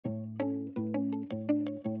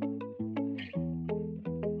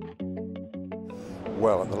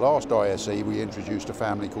Well, at the last ISE we introduced a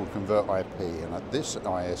family called Convert IP, and at this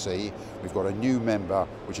ISE we've got a new member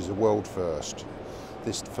which is a world first.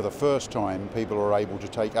 For the first time people are able to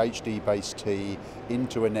take HD-based-T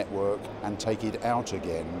into a network and take it out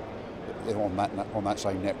again on that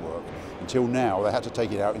same network. Until now they had to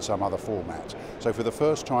take it out in some other format. So for the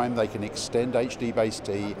first time they can extend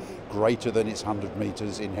HD-based-T greater than its 100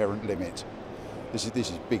 meters inherent limit. This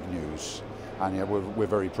is big news, and yeah, we're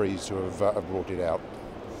very pleased to have brought it out.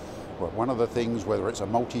 Well, one of the things, whether it's a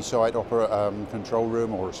multi-site control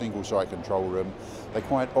room or a single-site control room, they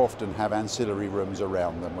quite often have ancillary rooms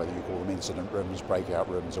around them, whether you call them incident rooms, breakout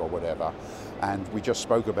rooms or whatever. And we just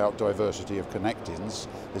spoke about diversity of connectings.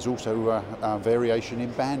 There's also variation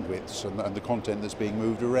in bandwidths and the content that's being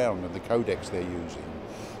moved around and the codecs they're using.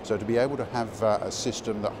 So to be able to have a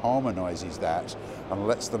system that harmonises that and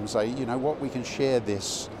lets them say, you know what, we can share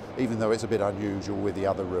this even though it's a bit unusual with the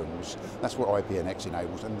other rooms. That's what IPNX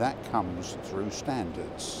enables, and that comes through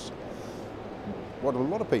standards. What a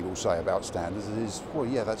lot of people say about standards is, well,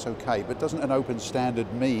 yeah, that's okay, but doesn't an open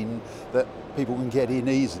standard mean that people can get in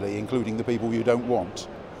easily, including the people you don't want?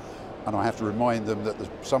 And I have to remind them that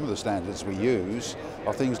some of the standards we use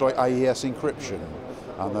are things like AES encryption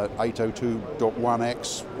and the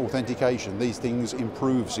 802.1x authentication. These things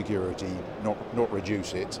improve security, not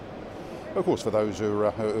reduce it. Of course, for those who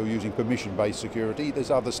are using permission-based security,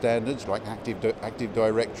 there's other standards like Active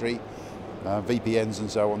Directory, VPNs and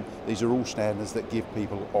so on. These are all standards that give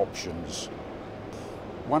people options.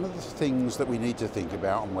 One of the things that we need to think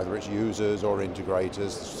about, and whether it's users or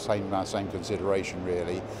integrators, same consideration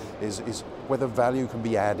really, is whether value can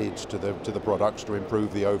be added to the products to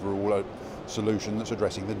improve the overall solution that's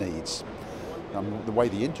addressing the needs. The way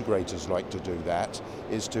the integrators like to do that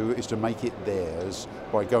is to make it theirs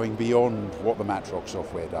by going beyond what the Matrox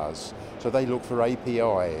software does. So they look for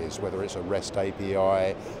APIs, whether it's a REST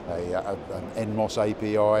API, an NMOS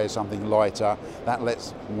API, something lighter. That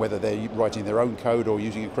lets, whether they're writing their own code or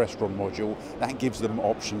using a Crestron module, that gives them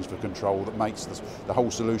options for control that makes the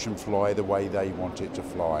whole solution fly the way they want it to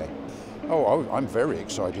fly. Oh, I'm very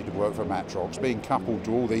excited to work for Matrox. Being coupled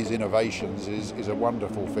to all these innovations is a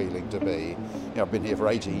wonderful feeling to be. You know, I've been here for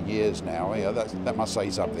 18 years now. Yeah, that must say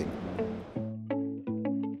something.